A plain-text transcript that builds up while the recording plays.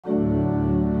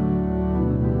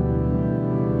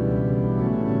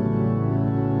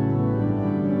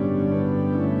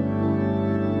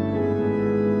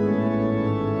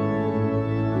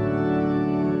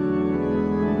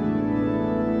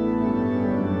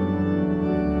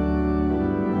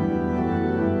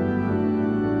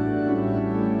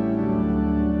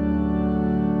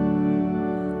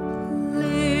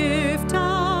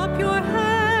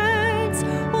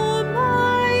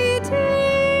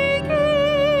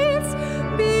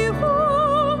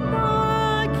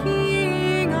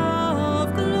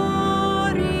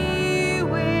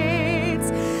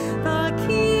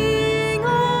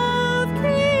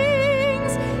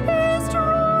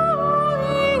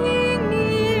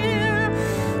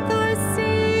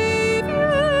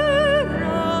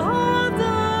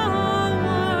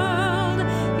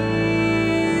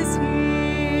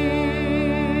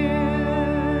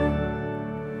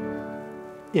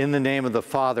In the name of the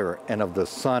Father, and of the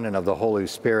Son, and of the Holy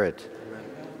Spirit. Amen.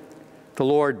 The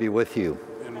Lord be with you.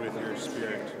 And with your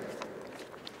spirit.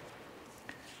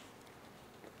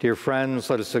 Dear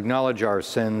friends, let us acknowledge our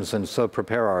sins and so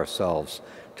prepare ourselves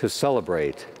to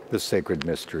celebrate the sacred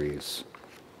mysteries.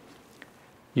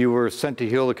 You were sent to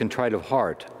heal the contrite of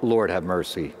heart. Lord, have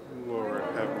mercy. Lord,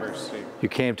 have mercy. You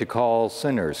came to call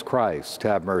sinners. Christ,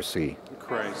 have mercy.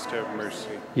 Christ, have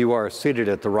mercy. You are seated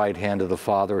at the right hand of the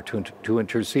Father to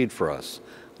intercede for us.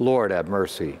 Lord, have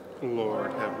mercy.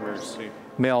 Lord, have mercy.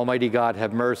 May Almighty God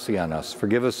have mercy on us,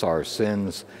 forgive us our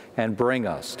sins, and bring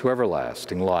us to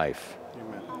everlasting life.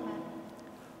 Amen.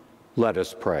 Let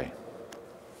us pray.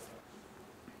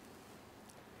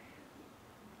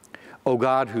 O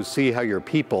God, who see how your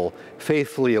people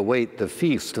faithfully await the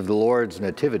feast of the Lord's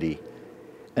Nativity,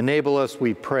 enable us,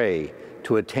 we pray,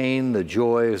 to attain the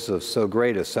joys of so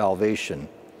great a salvation,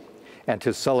 and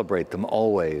to celebrate them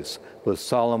always with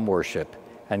solemn worship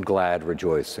and glad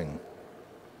rejoicing.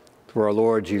 Through our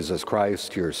Lord Jesus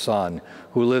Christ, your Son,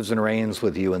 who lives and reigns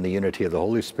with you in the unity of the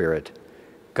Holy Spirit,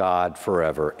 God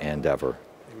forever and ever.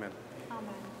 Amen. Amen.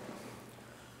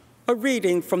 A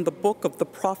reading from the book of the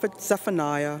prophet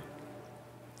Zephaniah.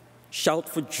 Shout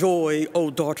for joy,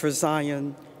 O daughter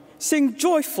Zion. Sing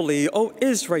joyfully, O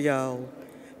Israel.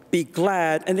 Be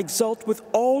glad and exult with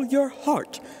all your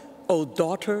heart, O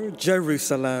daughter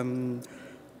Jerusalem.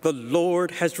 The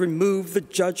Lord has removed the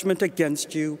judgment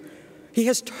against you. He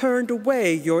has turned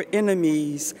away your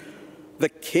enemies. The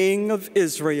King of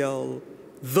Israel,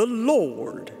 the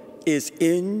Lord, is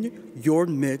in your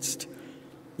midst.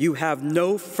 You have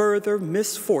no further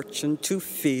misfortune to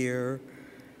fear.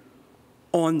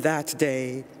 On that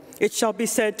day, it shall be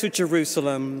said to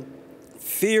Jerusalem,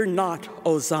 fear not,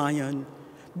 O Zion.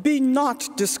 Be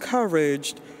not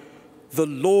discouraged. The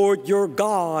Lord your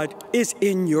God is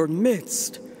in your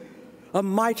midst. A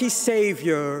mighty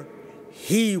Savior,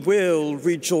 he will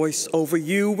rejoice over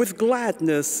you with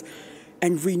gladness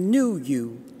and renew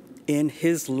you in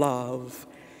his love.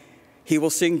 He will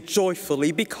sing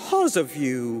joyfully because of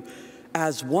you,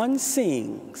 as one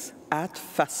sings at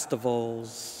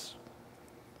festivals.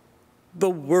 The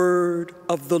word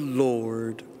of the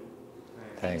Lord.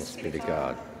 Thanks be to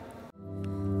God.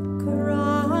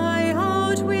 Cry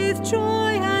out with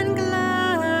joy and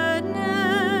gladness,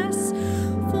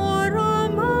 for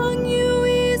among you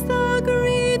is the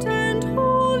great and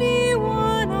holy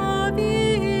one of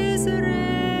Israel.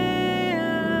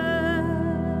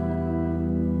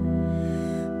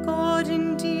 God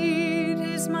indeed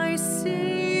is my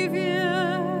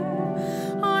Savior.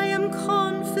 I am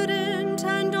confident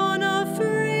and unafraid.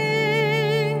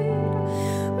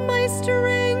 My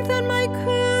strength and my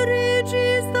courage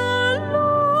is the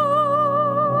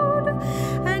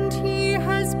and he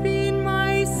has been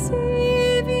my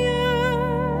Savior.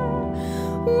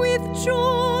 With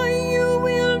joy you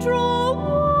will draw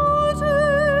water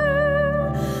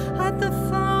at the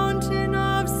fountain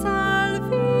of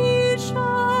salvation.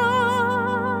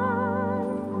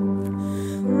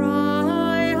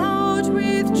 Cry out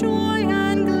with joy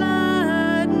and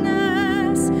gladness,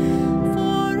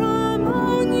 for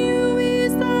among you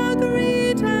is the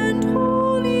great and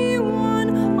holy one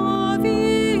of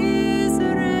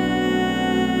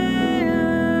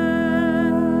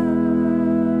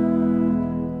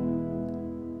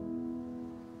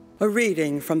A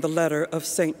reading from the letter of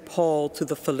St. Paul to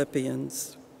the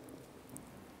Philippians.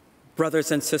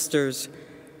 Brothers and sisters,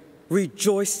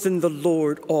 rejoice in the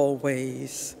Lord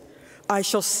always. I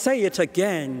shall say it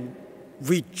again,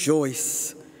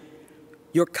 rejoice.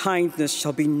 Your kindness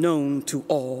shall be known to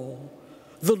all.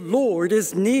 The Lord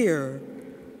is near.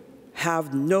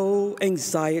 Have no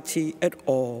anxiety at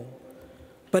all,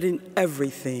 but in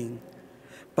everything,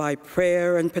 by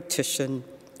prayer and petition,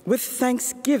 with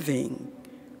thanksgiving,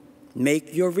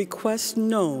 make your requests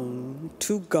known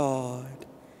to God.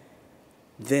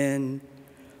 Then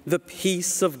the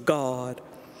peace of God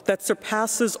that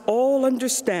surpasses all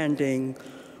understanding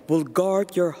will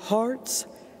guard your hearts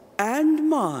and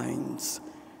minds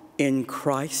in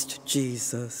Christ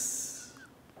Jesus.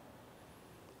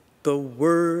 The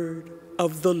word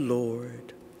of the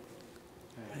Lord.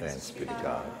 Thanks be to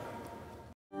God.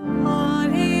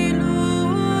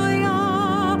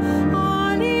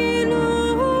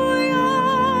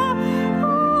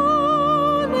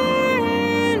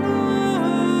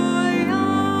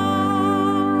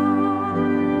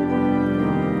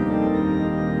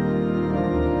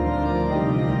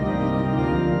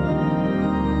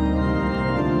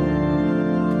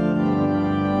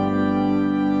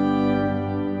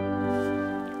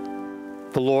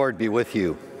 The Lord be with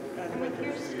you. And with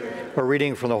your spirit. A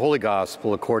reading from the Holy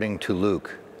Gospel according to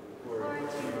Luke. Glory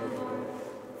to you,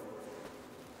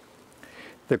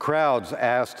 The crowds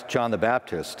asked John the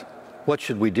Baptist, "What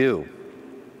should we do?"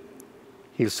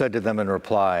 He said to them in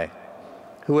reply,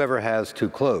 "Whoever has 2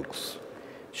 cloaks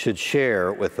should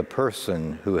share with the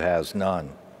person who has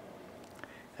none.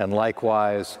 And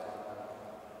likewise,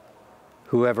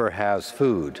 whoever has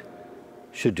food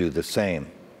should do the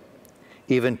same."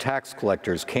 Even tax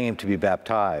collectors came to be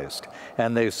baptized,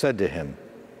 and they said to him,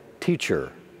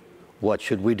 "Teacher, what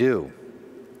should we do?"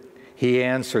 He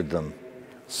answered them,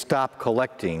 "Stop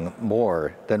collecting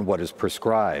more than what is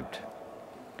prescribed."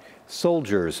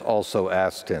 Soldiers also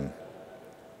asked him,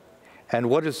 "And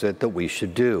what is it that we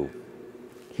should do?"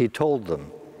 He told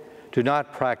them, "Do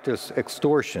not practice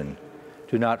extortion,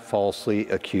 do not falsely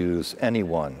accuse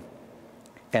anyone,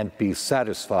 and be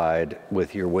satisfied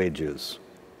with your wages."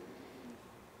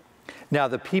 Now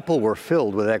the people were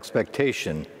filled with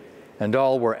expectation, and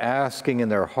all were asking in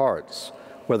their hearts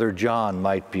whether John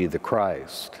might be the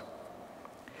Christ.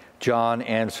 John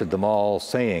answered them all,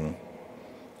 saying,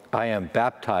 "I am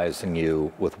baptizing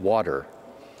you with water,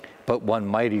 but one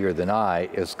mightier than I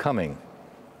is coming.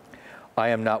 I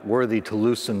am not worthy to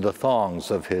loosen the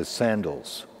thongs of his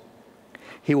sandals.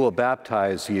 He will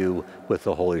baptize you with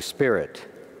the Holy Spirit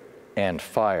and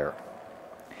fire.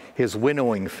 His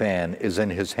winnowing fan is in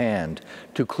his hand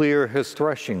to clear his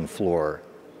threshing floor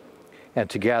and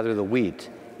to gather the wheat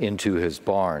into his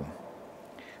barn.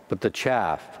 But the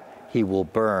chaff he will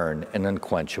burn in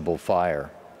unquenchable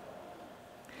fire."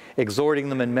 Exhorting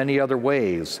them in many other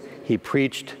ways, he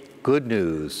preached good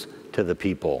news to the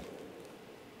people.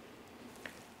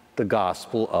 The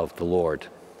Gospel of the Lord.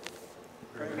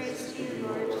 Praise to you,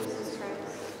 Lord Jesus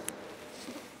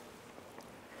Christ.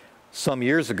 Some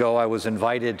years ago, I was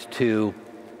invited to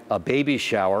a baby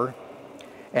shower,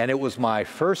 and it was my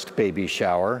first baby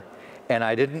shower, and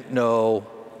I didn't know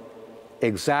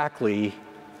exactly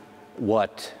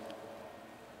what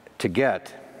to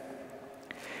get.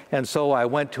 And so I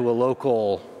went to a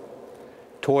local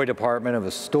toy department of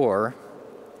a store,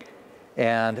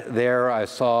 and there I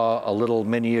saw a little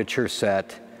miniature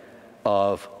set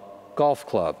of golf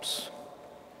clubs.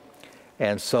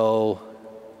 And so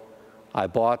I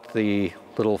bought the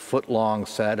little foot-long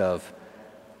set of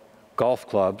golf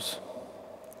clubs,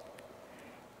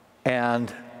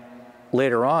 and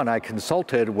later on I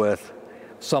consulted with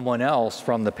someone else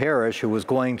from the parish who was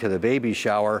going to the baby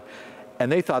shower,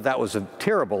 and they thought that was a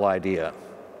terrible idea,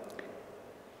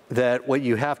 that what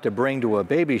you have to bring to a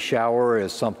baby shower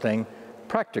is something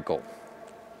practical.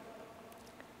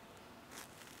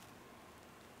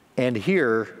 And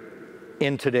here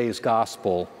in today's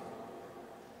gospel,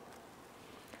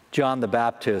 John the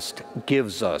Baptist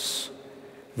gives us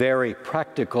very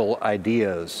practical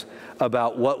ideas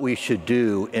about what we should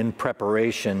do in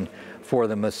preparation for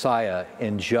the Messiah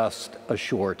in just a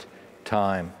short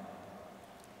time.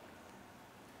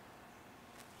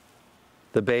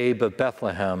 The babe of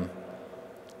Bethlehem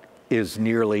is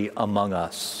nearly among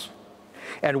us,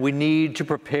 and we need to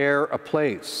prepare a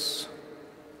place.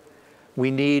 We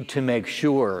need to make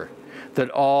sure that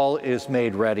all is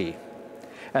made ready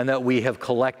and that we have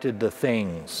collected the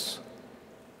things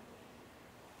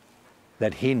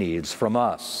that he needs from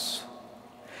us.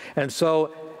 And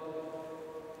so,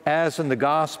 as in the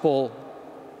gospel,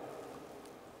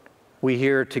 we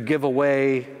hear to give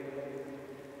away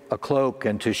a cloak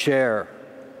and to share,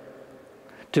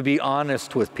 to be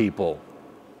honest with people.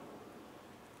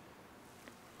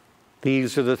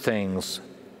 These are the things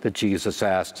that Jesus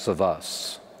asks of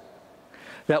us,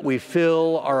 that we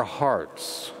fill our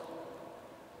hearts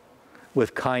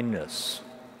with kindness,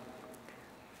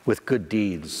 with good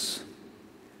deeds,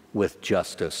 with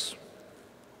justice,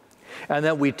 and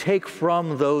that we take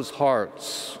from those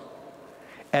hearts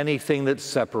anything that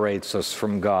separates us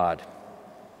from God.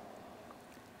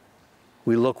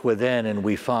 We look within and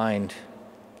we find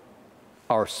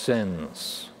our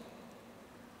sins,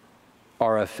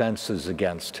 our offenses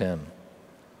against him.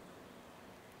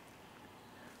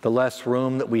 The less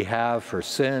room that we have for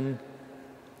sin,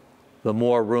 the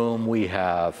more room we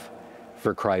have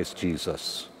for Christ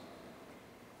Jesus.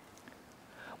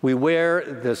 We wear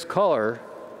this color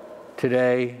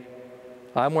today.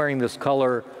 I'm wearing this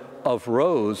color of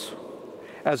rose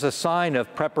as a sign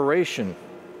of preparation.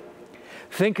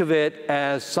 Think of it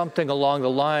as something along the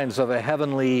lines of a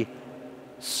heavenly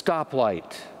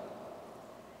stoplight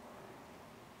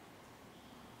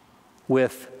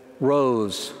with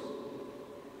rose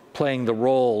playing the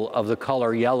role of the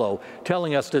color yellow,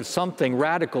 telling us that something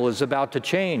radical is about to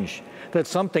change, that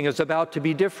something is about to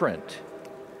be different,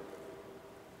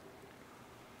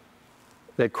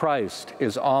 that Christ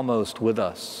is almost with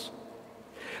us.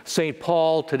 St.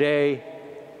 Paul today,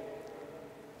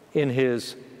 in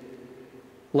his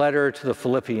letter to the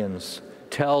Philippians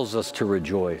tells us to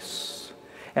rejoice.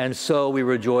 And so we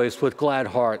rejoice with glad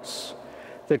hearts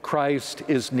that Christ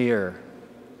is near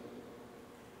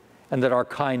and that our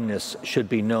kindness should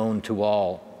be known to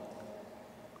all.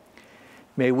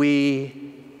 May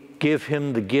we give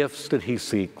him the gifts that he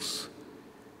seeks,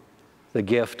 the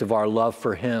gift of our love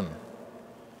for him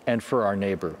and for our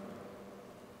neighbor.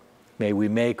 May we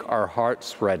make our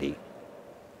hearts ready,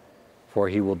 for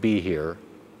he will be here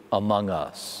among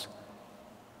us.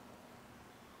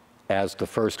 As the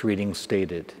first reading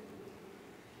stated,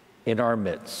 in our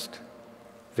midst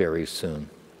very soon.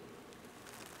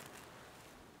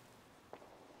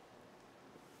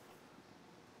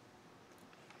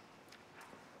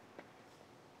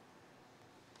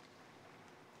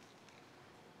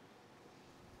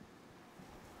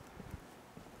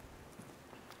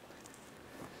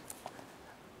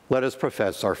 Let us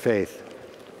profess our faith.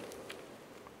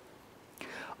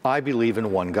 I believe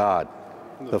in one God,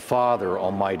 the Father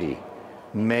Almighty,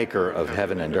 maker of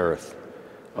heaven and earth,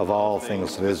 of all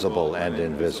things visible and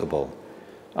invisible.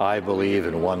 I believe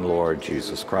in one Lord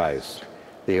Jesus Christ,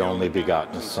 the only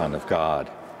begotten Son of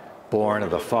God, born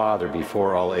of the Father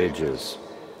before all ages,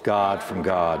 God from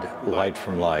God, light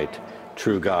from light,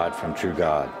 true God from true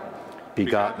God,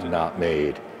 begotten, not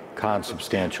made,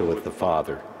 consubstantial with the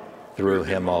Father. Through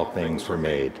him all things were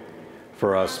made.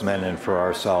 For us men and for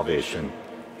our salvation,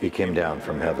 he came down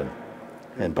from heaven,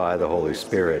 and by the Holy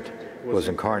Spirit was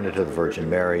incarnate of the Virgin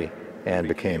Mary and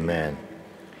became man.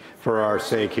 For our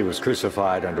sake he was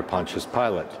crucified under Pontius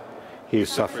Pilate. He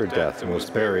suffered death and was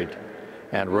buried,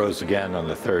 and rose again on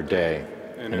the third day,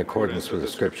 in accordance with the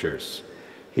Scriptures.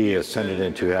 He ascended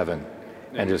into heaven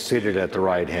and is seated at the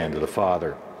right hand of the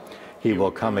Father. He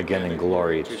will come again in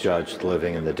glory to judge the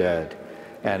living and the dead,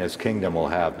 and his kingdom will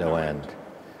have no end.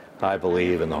 I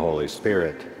believe in the Holy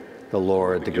Spirit, the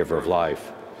Lord, the giver of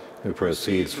life, who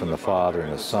proceeds from the Father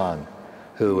and the Son,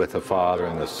 who with the Father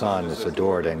and the Son is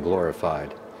adored and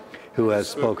glorified, who has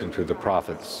spoken through the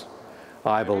prophets.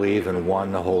 I believe in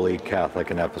one holy Catholic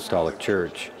and Apostolic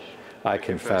Church. I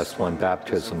confess one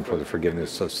baptism for the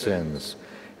forgiveness of sins,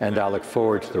 and I look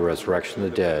forward to the resurrection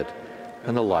of the dead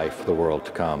and the life of the world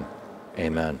to come.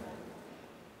 Amen.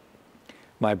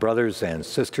 My brothers and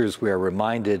sisters, we are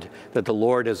reminded that the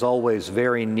Lord is always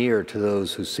very near to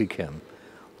those who seek him.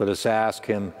 Let us ask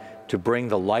him to bring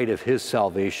the light of his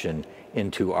salvation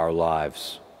into our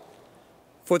lives.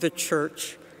 For the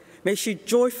Church, may she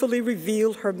joyfully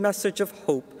reveal her message of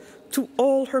hope to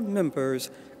all her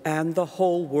members and the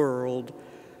whole world.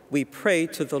 We pray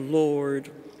to the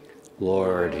Lord.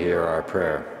 Lord, hear our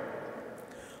prayer.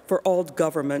 For all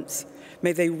governments,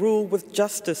 may they rule with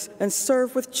justice and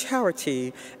serve with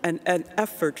charity and an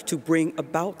effort to bring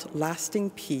about lasting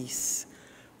peace.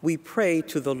 We pray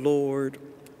to the Lord.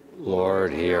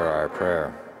 Lord, hear our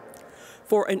prayer.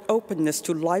 For an openness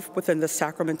to life within the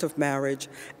sacrament of marriage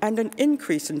and an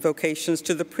increase in vocations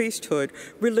to the priesthood,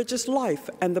 religious life,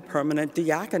 and the permanent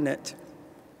diaconate.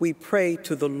 We pray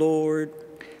to the Lord.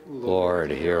 Lord,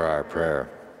 hear our prayer.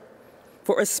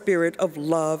 For a spirit of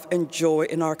love and joy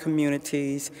in our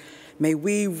communities, may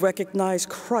we recognize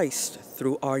Christ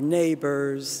through our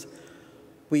neighbors.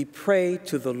 We pray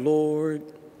to the Lord.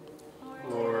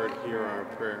 Lord, hear our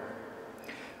prayer.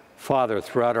 Father,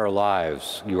 throughout our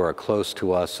lives, you are close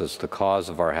to us as the cause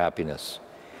of our happiness.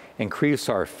 Increase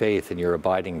our faith in your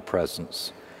abiding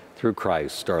presence through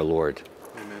Christ our Lord.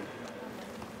 Amen.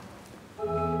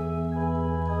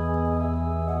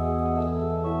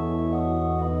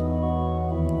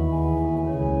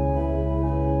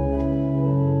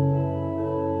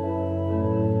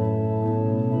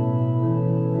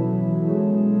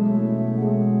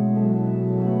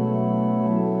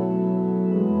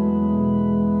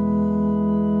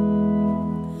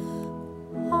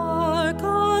 Hark,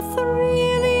 a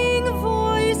thrilling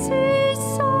voices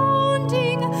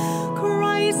sounding,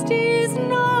 Christ is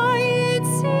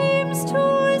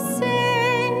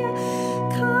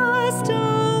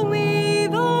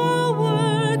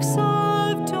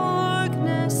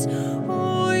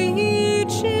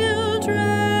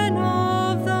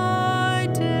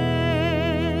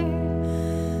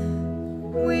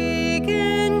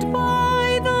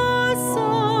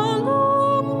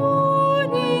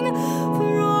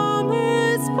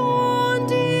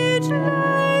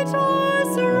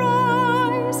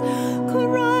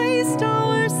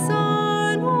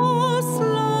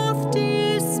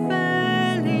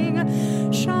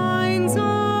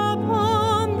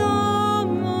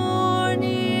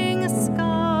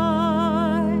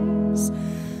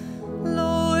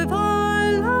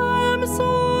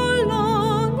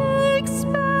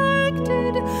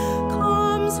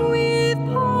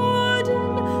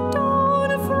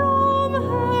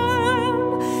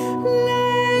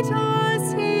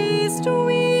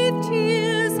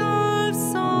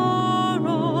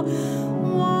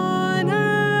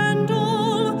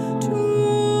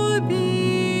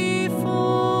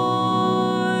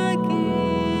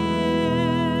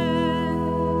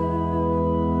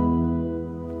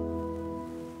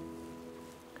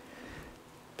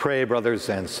Pray, brothers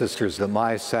and sisters, that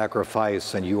my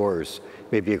sacrifice and yours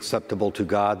may be acceptable to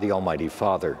God, the Almighty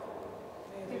Father.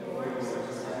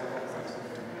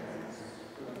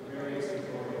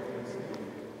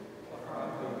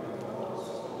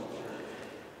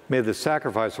 May the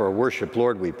sacrifice of our worship,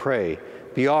 Lord, we pray,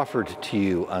 be offered to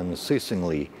you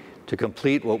unceasingly to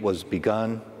complete what was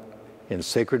begun in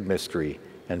sacred mystery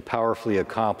and powerfully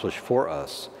accomplish for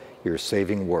us your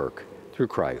saving work through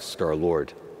Christ our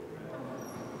Lord.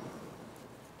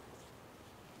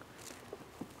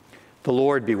 The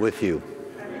Lord be with you.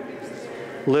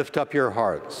 Lift up your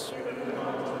hearts.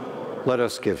 Let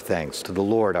us give thanks to the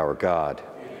Lord our God.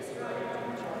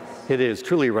 It is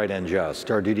truly right and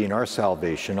just, our duty and our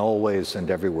salvation, always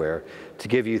and everywhere, to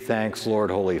give you thanks,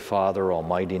 Lord, Holy Father,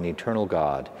 Almighty and eternal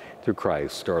God, through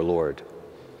Christ our Lord.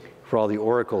 For all the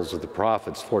oracles of the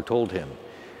prophets foretold him.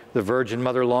 The Virgin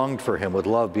Mother longed for him with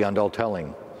love beyond all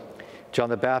telling. John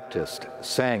the Baptist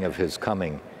sang of his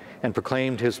coming and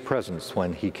proclaimed his presence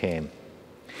when he came.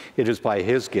 It is by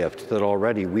his gift that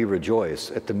already we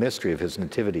rejoice at the mystery of his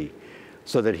nativity,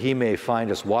 so that he may find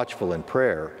us watchful in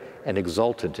prayer and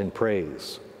exultant in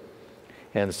praise.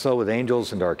 And so with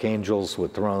angels and archangels,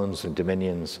 with thrones and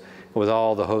dominions, with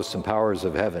all the hosts and powers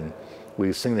of heaven,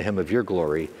 we sing the hymn of your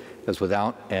glory, as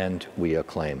without end we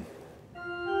acclaim.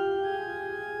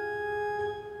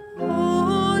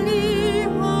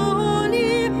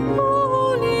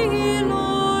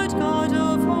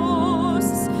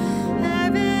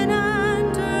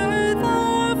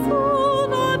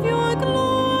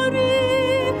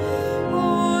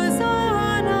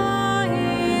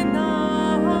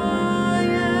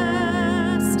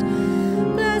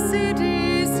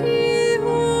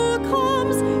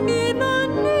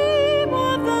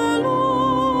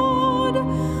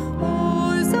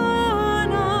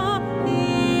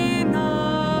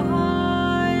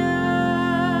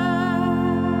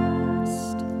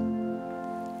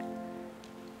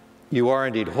 You are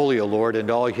indeed holy, O Lord, and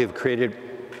all you have created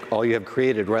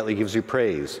rightly gives you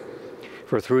praise.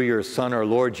 For through your Son, our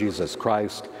Lord Jesus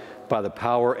Christ, by the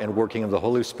power and working of the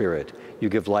Holy Spirit, you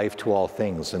give life to all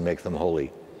things and make them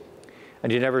holy.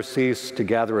 And you never cease to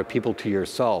gather a people to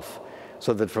yourself,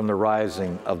 so that from the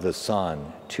rising of the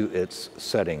sun to its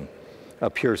setting, a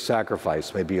pure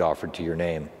sacrifice may be offered to your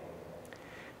name.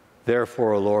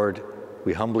 Therefore, O Lord,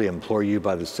 we humbly implore you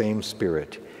by the same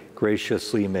Spirit,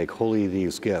 graciously make holy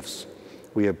these gifts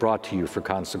we have brought to you for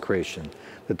consecration,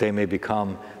 that they may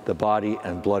become the body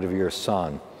and blood of your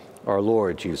Son, our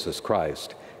Lord Jesus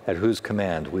Christ, at whose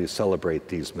command we celebrate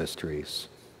these mysteries.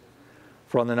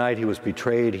 For on the night he was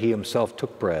betrayed, he himself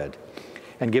took bread,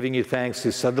 and giving you thanks,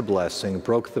 he said the blessing,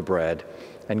 broke the bread,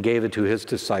 and gave it to his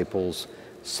disciples,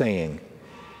 saying,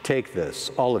 "Take this,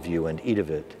 all of you, and eat of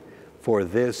it, for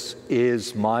this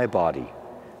is my body,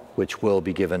 which will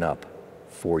be given up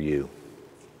for you."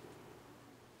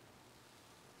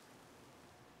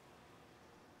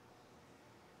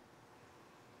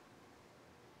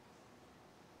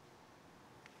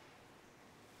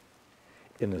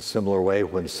 In a similar way,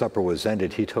 when supper was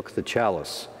ended, he took the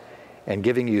chalice, and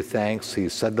giving you thanks, he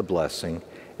said the blessing,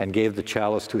 and gave the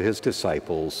chalice to his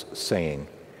disciples, saying,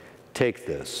 "Take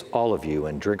this, all of you,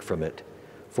 and drink from it,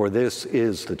 for this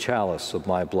is the chalice of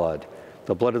my blood,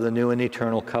 the blood of the new and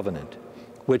eternal covenant,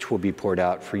 which will be poured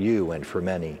out for you and for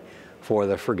many for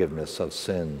the forgiveness of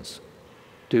sins.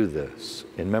 Do this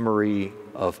in memory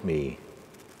of me."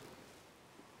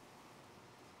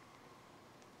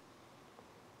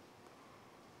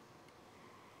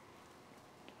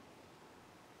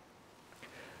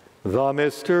 The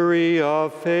mystery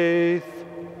of faith.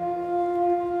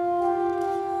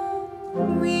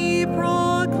 We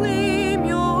proclaim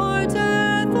your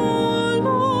death, O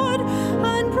Lord,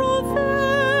 and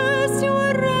profess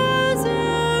your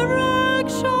resurrection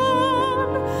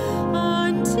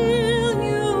until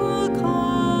you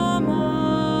come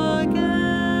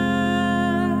again.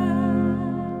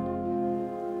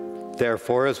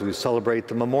 Therefore, as we celebrate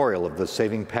the memorial of the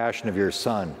saving passion of your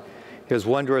Son, his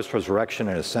wondrous resurrection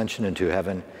and ascension into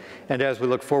heaven, and as we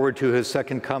look forward to his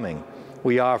second coming,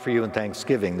 we offer you in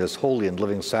thanksgiving this holy and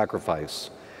living sacrifice.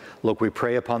 Look, we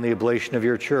pray upon the oblation of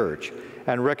your church,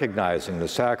 and recognizing the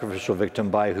sacrificial victim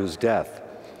by whose death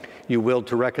you willed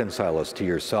to reconcile us to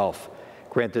yourself,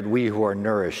 grant that we who are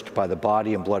nourished by the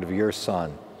body and blood of your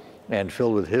Son, and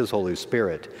filled with his Holy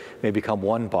Spirit, may become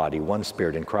one body, one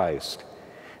spirit in Christ.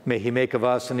 May he make of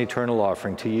us an eternal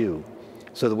offering to you,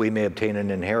 so that we may obtain an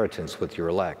inheritance with your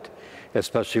elect,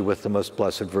 especially with the most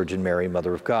blessed Virgin Mary,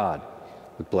 Mother of God,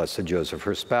 with blessed Joseph,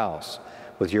 her spouse,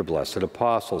 with your blessed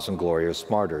apostles and glorious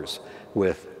martyrs,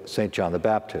 with St. John the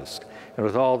Baptist, and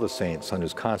with all the saints on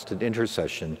whose constant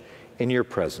intercession In your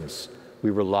presence, we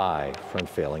rely for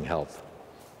unfailing help.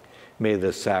 May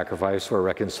this sacrifice for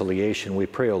reconciliation, we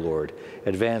pray, O Lord,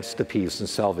 advance the peace and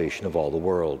salvation of all the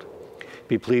world.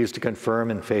 Be pleased to confirm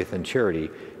in faith and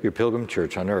charity your pilgrim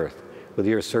church on earth, with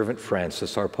your servant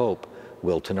Francis, our Pope,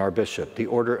 Wilton, our Bishop, the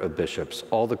order of bishops,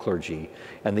 all the clergy,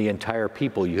 and the entire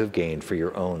people you have gained for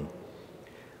your own.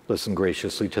 Listen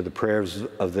graciously to the prayers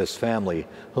of this family,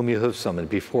 whom you have summoned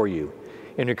before you.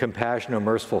 In your compassion, O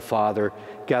merciful Father,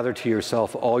 gather to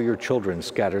yourself all your children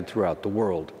scattered throughout the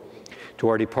world. To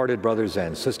our departed brothers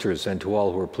and sisters, and to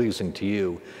all who are pleasing to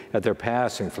you, at their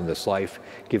passing from this life,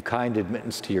 give kind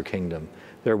admittance to your kingdom.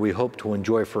 There we hope to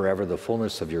enjoy forever the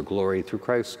fullness of your glory through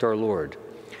Christ our Lord,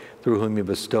 through whom you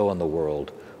bestow on the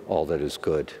world all that is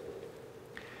good.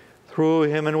 Through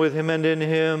him and with him and in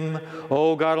him,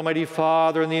 O God, Almighty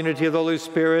Father, in the unity of the Holy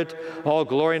Spirit, all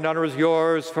glory and honor is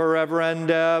yours forever and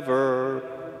ever.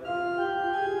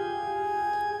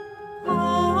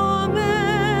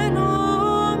 Amen,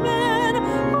 amen,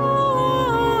 amen.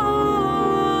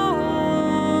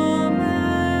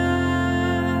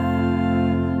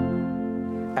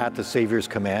 At the Savior's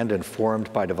command,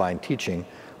 informed by divine teaching,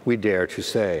 we dare to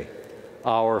say,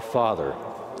 Our Father,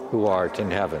 who art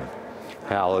in heaven,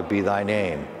 hallowed be thy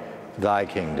name. Thy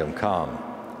kingdom come,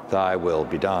 thy will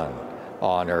be done,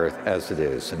 on earth as it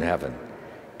is in heaven.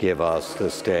 Give us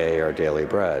this day our daily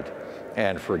bread,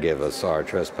 and forgive us our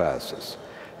trespasses,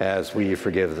 as we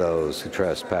forgive those who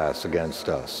trespass against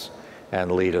us.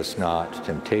 And lead us not to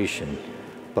temptation,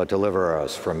 but deliver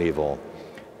us from evil.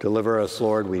 Deliver us,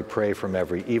 Lord, we pray, from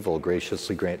every evil.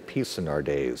 Graciously grant peace in our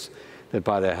days, that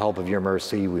by the help of your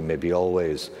mercy we may be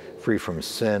always free from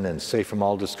sin and safe from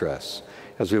all distress,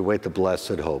 as we await the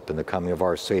blessed hope in the coming of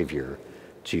our Savior,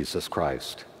 Jesus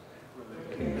Christ.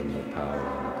 Kingdom, the power,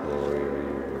 and the glory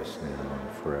are yours now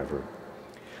and forever.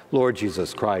 Lord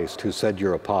Jesus Christ, who said to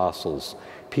your apostles,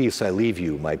 Peace I leave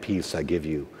you, my peace I give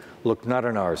you, look not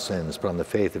on our sins, but on the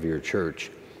faith of your church,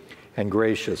 and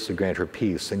graciously grant her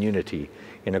peace and unity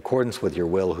in accordance with your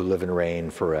will, who live and reign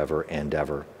forever and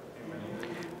ever.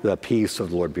 Amen. The peace of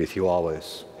the Lord be with you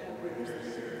always.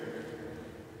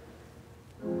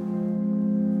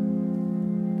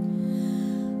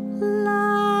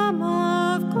 Lamb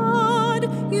of God,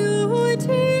 you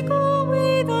take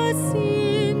away the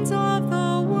sins of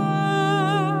the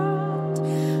world.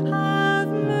 Have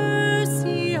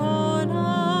mercy on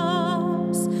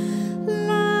us.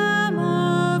 Lamb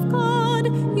of God,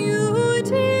 you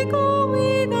take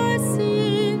away the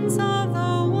sins of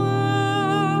the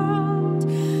world.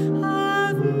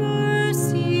 Have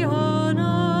mercy on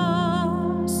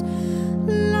us.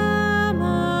 Lamb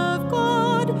of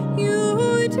God,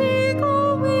 you take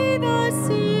away the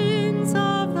sins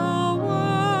of the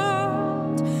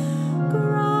world.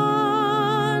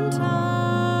 Grant us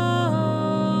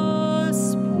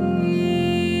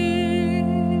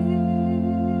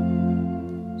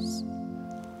peace.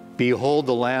 Behold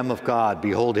the Lamb of God,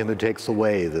 behold him who takes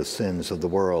away the sins of the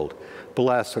world.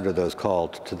 Blessed are those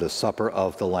called to the supper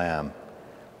of the Lamb.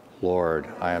 Lord,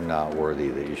 I am not worthy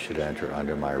that you should enter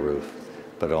under my roof,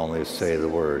 but only say the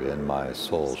word, and my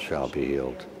soul shall be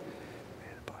healed.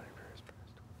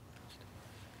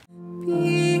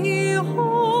 Behold,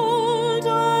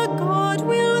 our God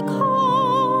will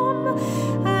come,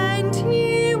 and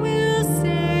he will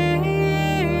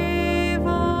save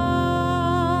us.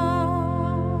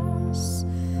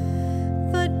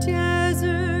 The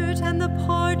desert and the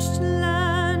parched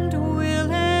land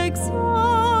will exult.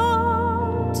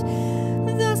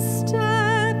 The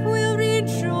steppe will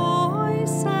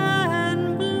rejoice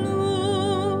and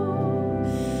bloom.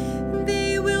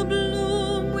 They will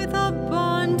bloom with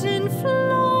abundant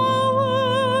flowers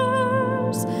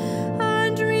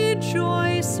and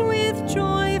rejoice with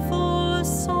joyful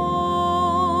song.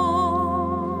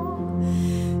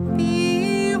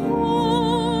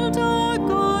 Behold, our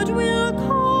God will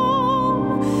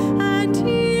come, and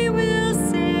he will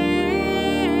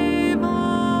save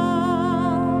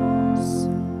us.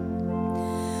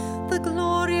 The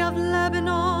glory of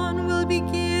Lebanon will be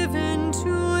given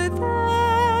to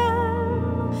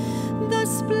them, the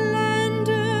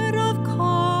splendor of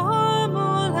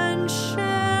Carmel and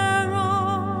Sharon.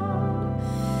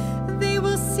 They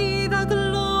will see the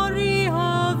glory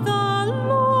of the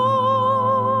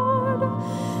Lord,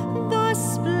 the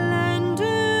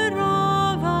splendor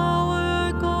of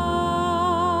our God.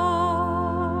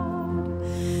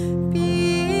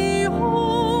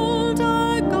 Behold,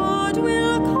 our God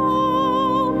will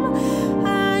come,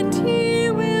 and he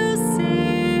will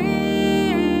save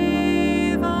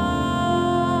us.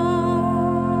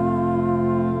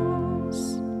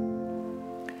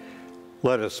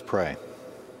 Let us pray.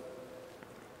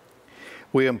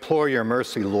 We implore your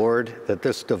mercy, Lord, that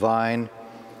this divine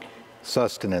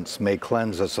sustenance may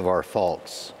cleanse us of our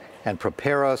faults and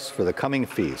prepare us for the coming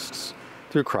feasts,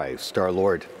 through Christ our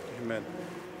Lord. Amen.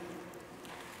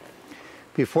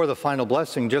 Before the final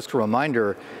blessing, just a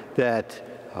reminder that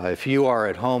if you are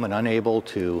at home and unable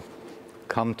to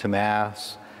come to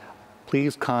Mass,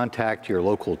 please contact your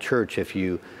local church if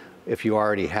you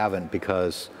already haven't,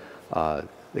 because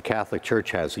the Catholic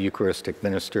Church has Eucharistic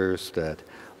ministers that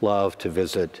love to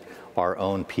visit our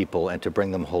own people and to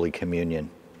bring them Holy Communion.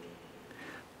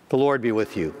 The Lord be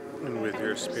with you. And with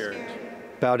your spirit.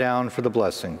 Bow down for the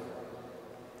blessing.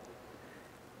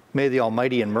 May the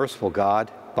Almighty and merciful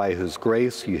God, by whose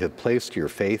grace you have placed your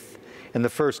faith in the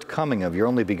first coming of your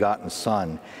only begotten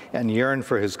Son, and yearn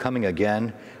for his coming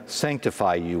again,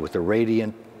 sanctify you with the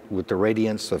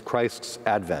radiance of Christ's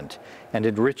advent, and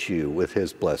enrich you with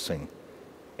his blessing.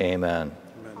 Amen.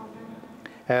 Amen.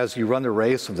 As you run the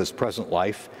race of this present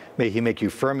life, may he make you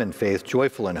firm in faith,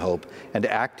 joyful in hope, and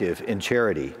active in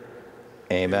charity.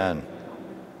 Amen.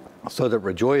 So that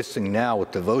rejoicing now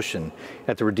with devotion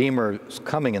at the Redeemer's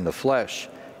coming in the flesh,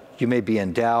 you may be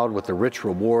endowed with the rich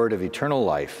reward of eternal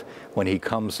life when he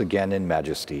comes again in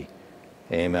majesty.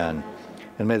 Amen.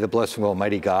 And may the blessing of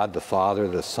Almighty God, the Father,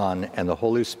 the Son, and the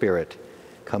Holy Spirit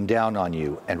come down on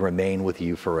you and remain with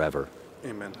you forever.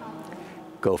 Amen.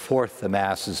 Go forth, the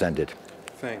Mass is ended.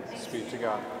 Thanks be to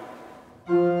God.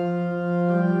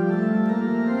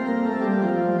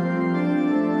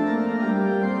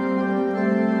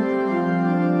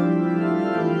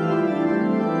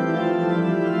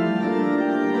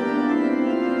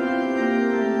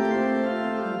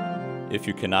 If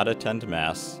you cannot attend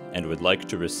Mass and would like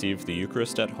to receive the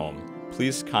Eucharist at home,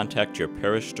 please contact your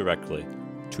parish directly.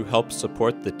 To help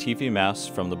support the TV Mass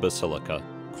from the Basilica,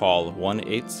 call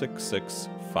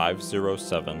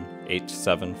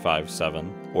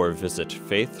 1-866-507-8757 or visit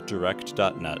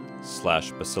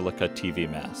faithdirect.net/Basilica TV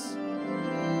Mass.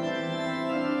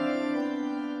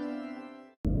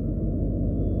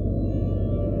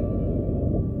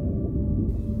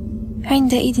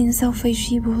 عندئذ سوف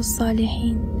يجيبه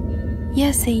الصالحين.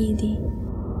 يا سيدي،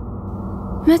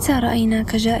 متى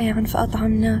رأيناك جائعا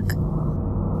فأطعمناك،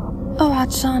 أو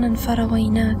عطشانا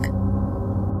فرويناك؟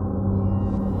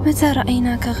 متى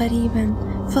رأيناك غريبا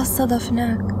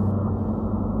فاستضفناك،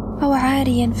 أو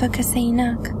عاريا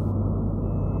فكسيناك؟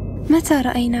 متى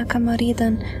رأيناك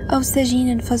مريضا أو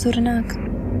سجينا فزرناك؟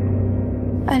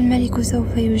 الملك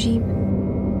سوف يجيب: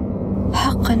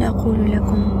 حقا أقول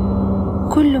لكم،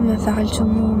 كل ما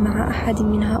فعلتموه مع أحد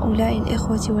من هؤلاء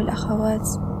الإخوة والأخوات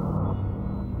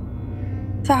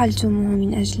فعلتموه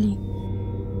من أجلي.